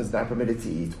person is not permitted to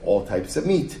eat all types of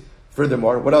meat.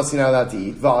 Furthermore, what else is he not allowed to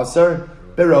eat? V'aser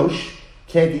berosh.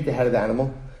 Can't eat the head of the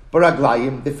animal.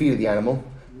 Baraglayim, the feet of the animal.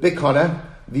 B'kana,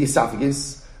 the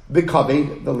esophagus.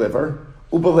 B'kaved, the liver.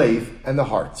 Ubalev, and the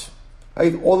heart.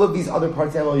 Right? All of these other parts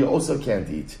of the animal you also can't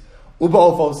eat.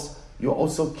 Ubaofos, you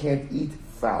also can't eat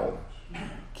fowl.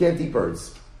 Can't eat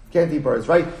birds.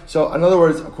 Right? So, in other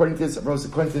words, according to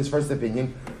this first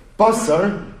opinion,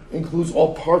 basar includes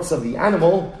all parts of the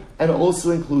animal and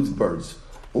also includes birds.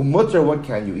 Umutter, what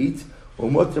can you eat?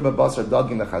 Umutter b'basar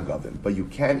dagim echagavim. But you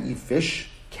can eat fish,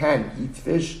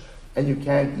 and you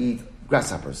can eat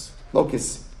grasshoppers,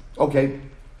 locusts. Okay,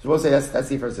 so we'll say that's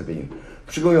the first opinion.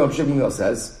 Shimon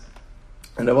says,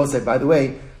 and I will say, by the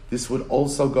way, this would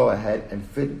also go ahead and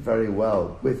fit very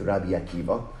well with Rabbi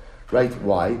Akiva, right?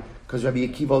 Why? Because Rabbi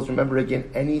Akiva, remember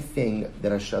again, anything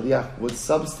that a shaliach would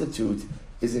substitute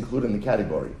is included in the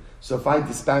category. So if I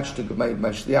dispatch to my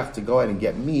shliach to go ahead and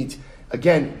get meat,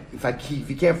 again, if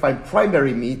you can't find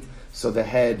primary meat, so the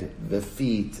head, the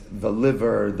feet, the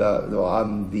liver,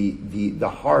 the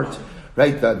heart,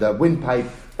 right, the windpipe,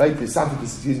 right, the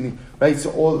esophagus, right,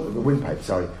 so all the windpipe,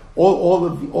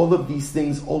 all of these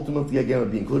things ultimately again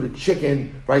would be included.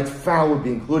 Chicken, right, fowl would be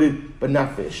included, but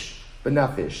not fish.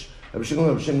 Rabbi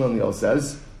Shimon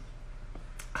says,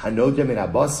 Hanodem in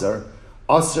abasar,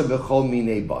 asr b'chol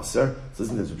minei basar. So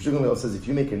listen to this. Rabbi Shimon says, if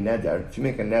you make a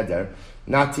neder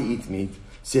not to eat meat,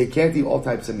 so you can't eat all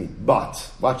types of meat.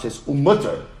 But watch this,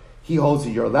 umutter. He holds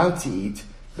that you're allowed to eat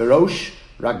verosh,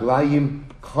 raglayim,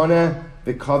 kana,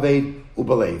 v'kaved,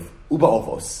 ubalev,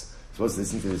 ubaofos. Supposed to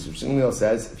listen to this. Rabbi Shimon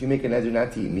says, if you make a neder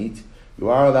not to eat meat, you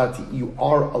are allowed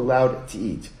to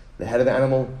eat the head of the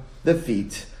animal, the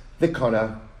feet, the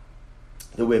kana,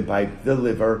 the windpipe, the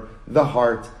liver, the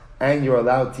heart, and you're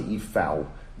allowed to eat fowl.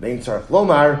 And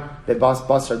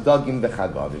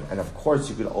of course,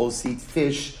 you could also eat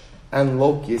fish and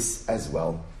locusts as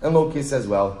well. That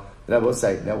I will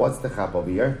say. Now, what's the chap over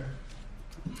here?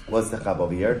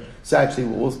 So actually,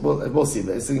 we'll see.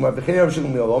 Rabbi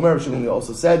Shimon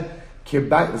also said,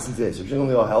 listen to this. Rabbi Shimon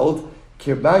held,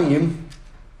 Kirbayim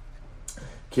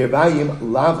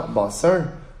lav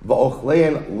basar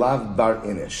va'ochlein lav bar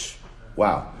inish.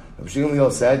 Wow. Rabbi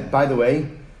Shimon said, by the way,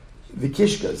 the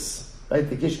kishkas, right?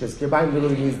 The kishkas, kirbayim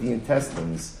literally means the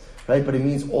intestines, right? But it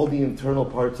means all the internal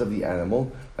parts of the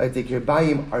animal, right? The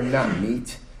kirbayim are not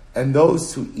meat, and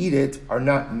those who eat it are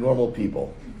not normal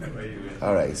people.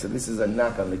 All right, so this is a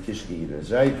knock on the kishka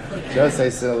eaters, right? Just say,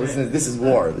 so listen, this is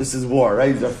war,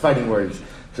 right? These are fighting words.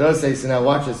 Just say, so now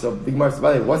watch this. So, Big Mar,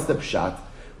 by the way, what's the pshat?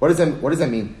 What does that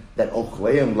mean? That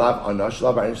ochleim lav anash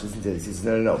lav anish, listen to this. He says,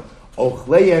 no.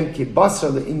 Ochleim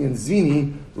kibasar le'inyan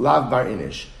zvini lav bar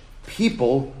inish.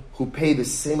 People who pay the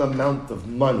same amount of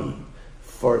money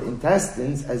for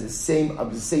intestines as the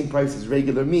same price as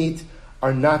regular meat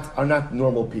are not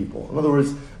normal people. In other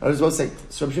words, I was supposed to say,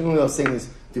 so Rabbi Shimon was saying is,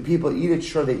 do people eat it?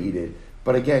 Sure, they eat it.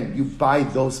 But again, you buy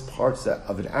those parts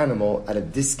of an animal at a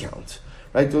discount,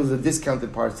 right? Those are the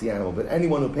discounted parts of the animal. But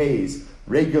anyone who pays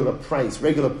regular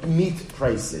meat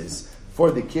prices for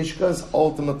the kishkas,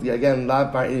 ultimately, again,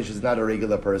 Lav Bar Inish is not a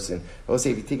regular person. I will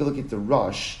say, if you take a look at the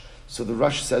Rosh, so the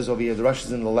Rosh says over here, the Rosh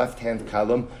is in the left-hand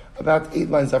column, about 8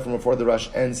 lines up from before the Rosh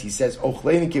ends, he says,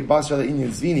 Ochleini ki basar le'inyan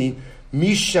zvini,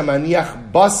 misha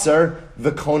maniach basar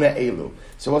v'kona elu.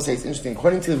 So I'll say, it's interesting,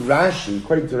 according to Rashi,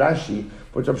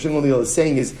 what Rabbi Shimon is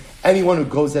saying is, anyone who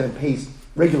goes in and pays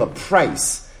regular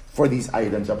price for these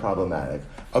items are problematic.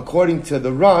 According to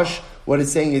the Rosh, what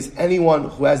it's saying is anyone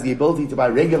who has the ability to buy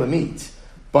regular meat,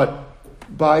 but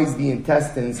buys the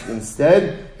intestines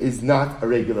instead, is not a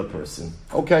regular person.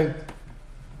 Okay?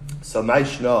 So,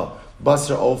 Maishno,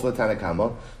 Basar Ofla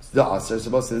Tanakama, the Asr,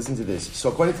 supposed to listen to this. So,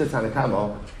 according to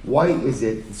Tanakama, why is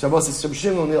it, so Rabbi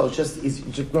Shimon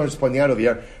just pointing out over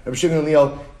here, Rabbi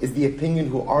Shimon is the opinion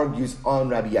who argues on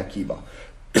Rabbi Akiva.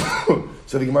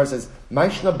 So the Gemara says,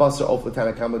 Maishna Basar Ofla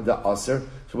Tanakama, the Asr.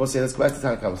 So we'll say, let's go back to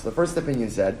Tanakama. So the first opinion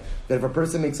said that if a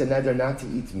person makes a neder not to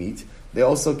eat meat, they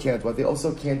also can't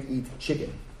eat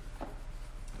chicken.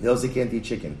 They also can't eat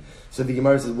chicken. So the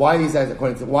Gemara says, why is that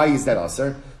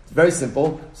Asr? It's very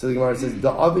simple. So the Gemara says, the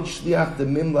Avid Shliach the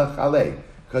Mimlach Alei.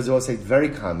 Because it will say, it's very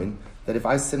common that if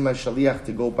I send my Shaliach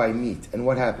to go buy meat, and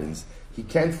what happens? He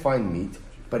can't find meat,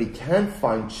 but he can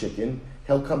find chicken.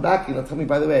 He'll come back and he'll tell me,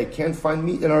 by the way, I can't find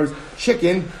meat. In other words,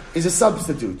 chicken is a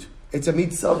substitute. It's a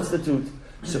meat substitute.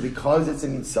 So because it's a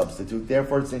meat substitute,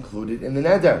 therefore it's included in the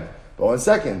neder. But 1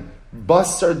 second.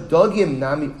 Basar dogim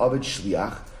nami avid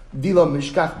shliach, dilo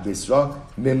mishkach bisra,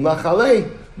 mimlach alei,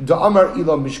 da'amar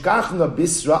ilo mishkachna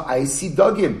bisra, aisi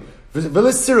dogim.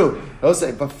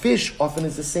 V'listiru. But fish often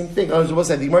is the same thing. I was supposed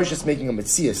to say, the Gemara is just making a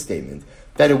Metziah statement.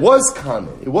 That it was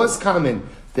common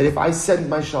that if I send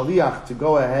my shaliach to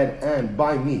go ahead and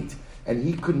buy meat, and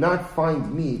he could not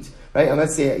find meat, right? And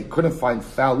let's say he couldn't find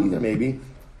fowl either, maybe,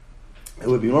 it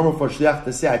would be normal for shliach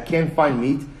to say, I can't find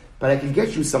meat, but I can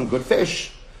get you some good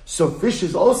fish. So fish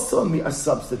is also a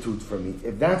substitute for meat.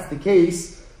 If that's the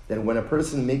case, then when a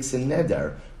person makes a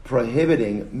neder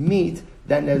prohibiting meat,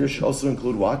 that neder should also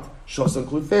include what? Should also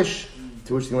include fish.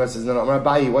 To which the Gemara says, no, Amar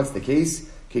Abaye, what's the case?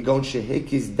 Kegon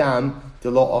shehekis dam de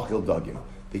lo ochil dagim.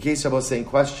 The case Rabbi saying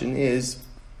question is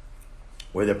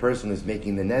where the person is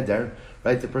making the neder,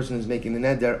 right? The person who's making the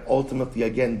neder ultimately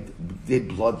again did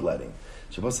bloodletting.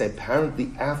 So Rabbi say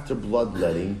apparently after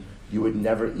bloodletting you would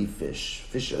never eat fish.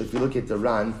 Fish. If you look at the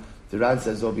Ran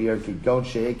says over here, "Kigon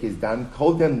shehekis dam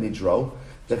kodem nidro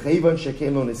the chayvan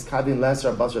shekelon is kadin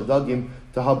lesser basar dagim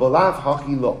the habalav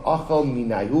hachi lo achal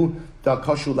minayu da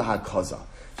kashu lahakaza."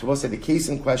 So Rabbi say the case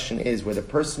in question is where the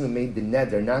person who made the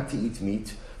neder not to eat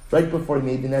meat. Right before he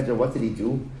made the neder, what did he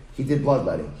do? He did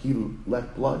bloodletting. He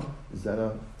let blood. Is that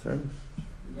a term?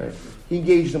 Right. He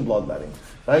engaged in bloodletting.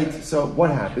 Right? So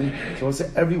what happened? So we'll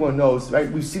say everyone knows, right?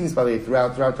 We've seen this, by the way,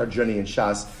 throughout our journey in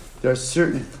Shas. There are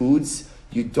certain foods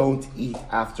you don't eat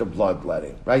after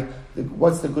bloodletting. Right?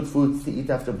 What's the good foods to eat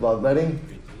after bloodletting?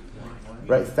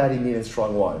 Right? Fatty meat and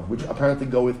strong wine, which apparently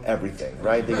go with everything.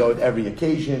 Right? They go with every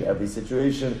occasion, every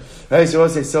situation. Right? So we'll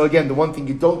say, so again, the one thing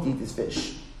you don't eat is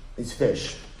fish. It's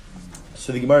fish.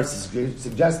 So the Gemara is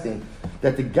suggesting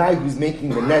that the guy who's making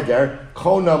the neder,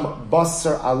 konam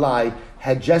basar alai,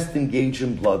 had just engaged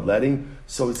in bloodletting,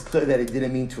 so it's clear that it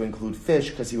didn't mean to include fish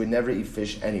because he would never eat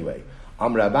fish anyway.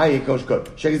 Amar Abaye goes good.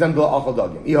 Shekizam lo achal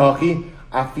dagim. Ihachi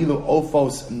afilu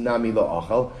ofos nami lo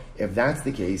achal. If that's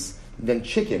the case, then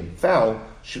chicken, fowl,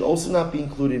 should also not be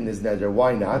included in his neder.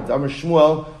 Why not? Amar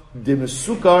Shmuel de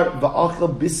mesukar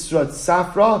va'achal bisrat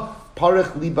safra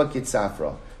parech liba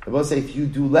kitzafra. I will say if you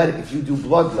do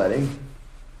bloodletting,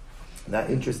 that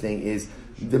interesting is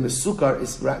the mesukar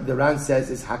is the Ran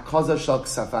says is hakaza shal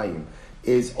ksafayim,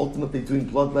 is ultimately doing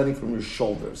bloodletting from your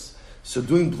shoulders. So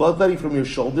doing bloodletting from your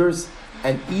shoulders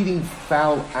and eating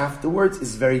fowl afterwards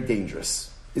is very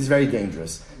dangerous. It's very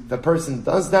dangerous. The person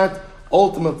does that,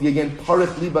 ultimately again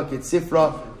parech liba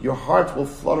kitzifra, your heart will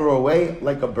flutter away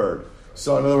like a bird.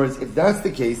 So in other words, if that's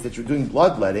the case, that you're doing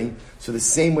bloodletting, so the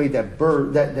same way that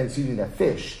that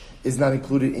fish is not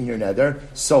included in your neder,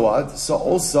 so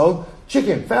also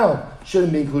chicken, fowl,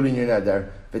 shouldn't be included in your neder.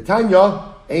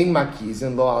 V'tanya, ein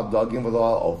makizin lo al dagim v'lo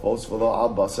al ofos v'lo al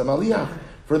basar maliyach.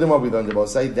 Furthermore, we learned about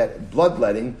say that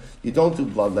bloodletting, you don't do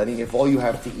bloodletting if all you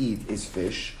have to eat is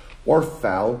fish, or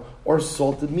fowl, or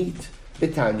salted meat.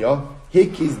 V'tanya,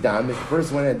 Hikis dam, if a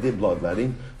person went and did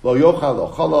bloodletting, lo yochal,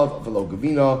 lo chalav, v'lo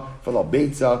gavina, v'lo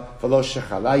beitza, v'lo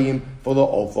shechalayim, v'lo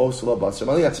ofos, v'lo basar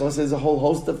maliach. So there's a whole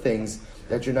host of things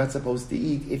that you're not supposed to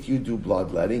eat if you do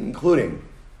bloodletting, including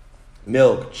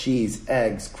milk, cheese,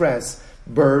 eggs, cress,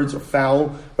 birds or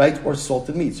fowl, right, or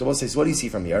salted meat. So we'll say, so what do you see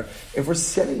from here? If we're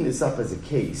setting this up as a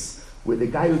case where the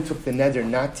guy who took the neder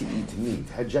not to eat meat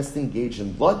had just engaged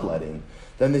in bloodletting,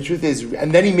 then the truth is,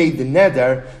 and then he made the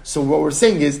neder, so what we're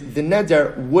saying is the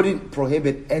neder wouldn't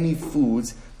prohibit any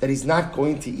foods that he's not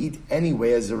going to eat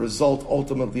anyway as a result,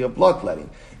 ultimately, of bloodletting.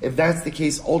 If that's the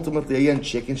case, ultimately, again,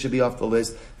 chicken should be off the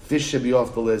list, fish should be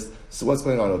off the list. So what's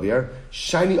going on over here?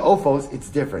 Shiny ofos, it's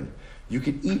different. You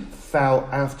could eat fowl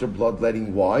after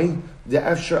bloodletting. Why? The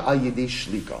efshar al yedei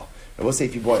shlika. I will say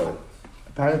if you boil it.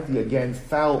 Apparently, again,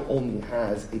 fowl only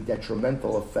has a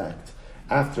detrimental effect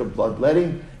after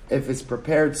bloodletting if it's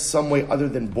prepared some way other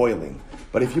than boiling.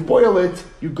 But if you boil it,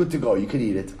 you're good to go. You can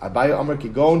eat it. Abaye Amar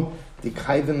Kigon,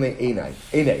 Dikayven le'enai.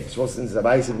 Enai. So since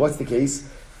Abaye said, what's the case?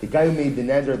 The guy who made the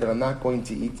neder that I'm not going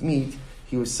to eat meat,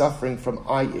 he was suffering from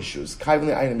eye issues. Kayven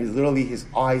le'enai means literally his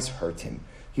eyes hurt him.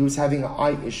 He was having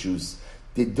eye issues.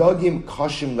 The dogim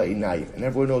kashim le'enai. And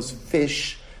everyone knows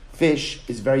fish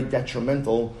is very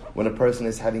detrimental when a person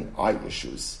is having eye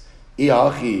issues.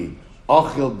 Iachi,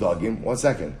 achil dogim. 1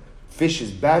 second. Fish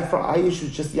is bad for eye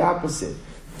issues, just the opposite.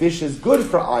 Fish is good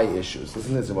for eye issues.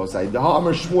 Listen to this about side. The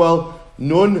Ha'amar Shmuel,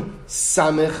 nun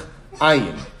samich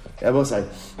ayin. About side.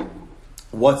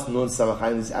 What's nun samich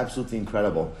ayin? This is absolutely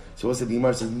incredible. So what's the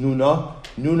Gemara says? Nuna.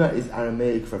 Nuna is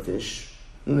Aramaic for fish.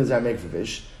 Nuna is Aramaic for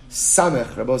fish.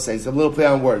 Samich, Rabbi says, a little play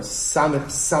on words.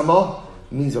 Samich, sama,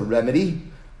 means a remedy.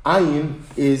 Ayin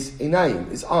is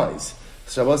inayim, is eyes.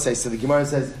 So Rabbi says, so the Gemara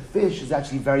says, fish is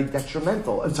actually very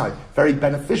detrimental, very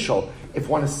beneficial if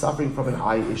one is suffering from an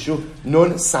eye issue.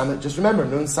 Nun samich, just remember,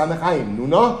 nun samich ayin.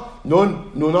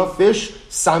 Nuna, fish.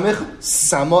 Samich,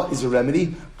 sama is a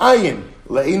remedy. Ayin,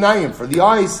 le'inayim, for the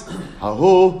eyes.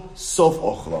 Hahu, sof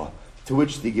ochla. To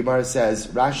which the Gemara says,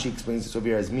 Rashi explains this over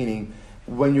here as meaning,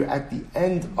 when you're at the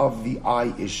end of the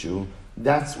eye issue,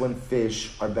 that's when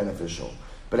fish are beneficial.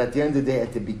 But at the end of the day,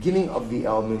 at the beginning of the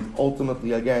ailment,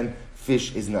 ultimately, again,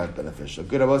 fish is not beneficial.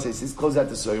 Good, Rabbi says, let's close out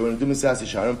the story. We're going to do Mesilas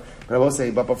Yesharim. Rabbi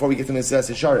say, but before we get to Mesilas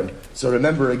Yesharim, so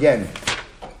remember again,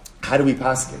 how do we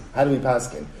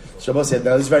paskin? So Rabbi said,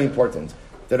 now this is very important.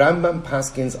 The Rambam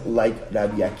paskins like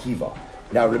Rabbi Akiva.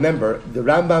 Now remember, the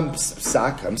Rambam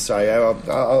psak, I'm sorry,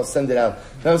 I'll send it out.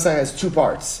 The Rambam psak has 2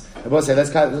 parts. Rabbi said,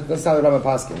 let's tell the Rambam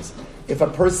paskins. If a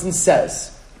person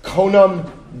says,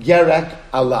 konam gerek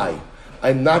alai,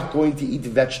 I'm not going to eat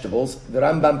vegetables, the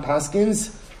Rambam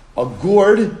paskins, a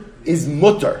gourd is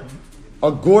mutter.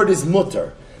 A gourd is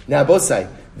mutter. Now, Bosai,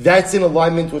 that's in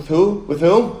alignment with who? With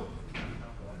who?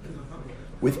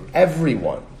 With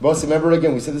everyone. Bosai, remember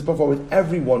again, we said this before, with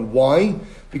everyone. Why?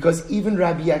 Because even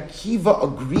Rabbi Akiva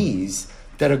agrees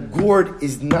that a gourd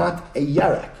is not a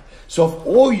yarek. So if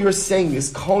all you're saying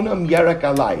is konam yarek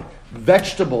alai,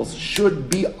 vegetables should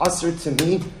be usher to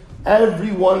me,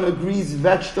 everyone agrees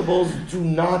vegetables do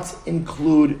not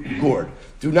include gourd.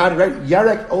 Do not, right?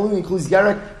 Yarek only includes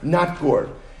yarek, not gourd.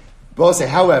 But say,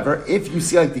 however, if you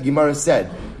see like the Gemara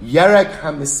said, yarek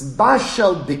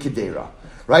hamisbashel b'kedera,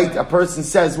 right? A person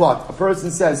says what? A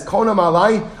person says, konam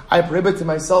alai, I prohibit to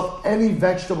myself any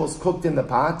vegetables cooked in the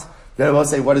pot. Then I will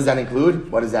say, what does that include?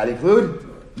 What does that include?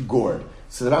 Gourd.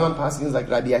 So the Rambam passing is like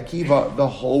Rabbi Akiva the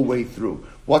whole way through.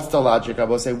 What's the logic? I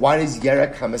will say, why does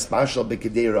Yerek HaMespashal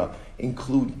B'Kedera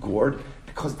include gourd?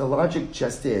 Because the logic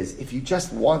just is, if you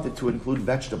just wanted to include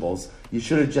vegetables, you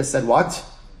should have just said what?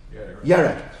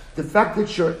 Yerek. The fact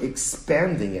that you're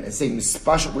expanding it and saying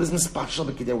Mispashal, what is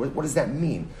Mispashal B'Kedera? What does that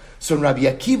mean? So in Rabbi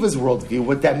Akiva's worldview,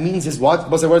 what that means is what?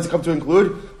 What does it come to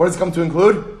include? What does it come to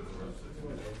include?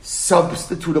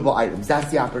 Substitutable items. That's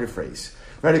the operative phrase.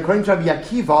 Right? According to Rabbi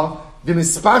Akiva, the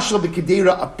mispashal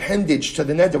b'kedera appendage to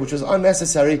the neder, which was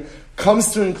unnecessary,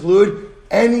 comes to include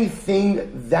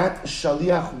anything that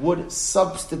shaliach would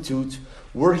substitute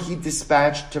were he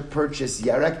dispatched to purchase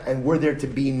yarek and were there to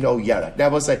be no yarek. Now, I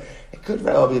will say, it could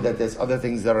very well be that there's other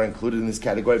things that are included in this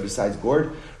category besides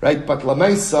gourd, right? But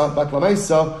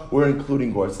lamaisa, we're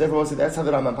including gourd. So therefore, say that's how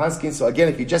the Rambam paskin. So again,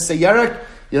 if you just say yarek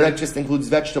just includes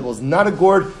vegetables, not a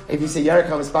gourd. If you say yarek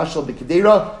hamispashal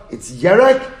b'kedera, it's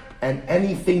yarek and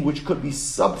anything which could be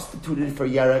substituted for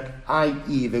yarek,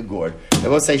 i.e. the gourd. I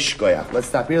will say shkoyach. Let's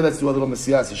stop here. Let's do a little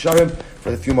Mesilas Yesharim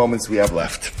for the few moments we have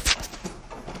left.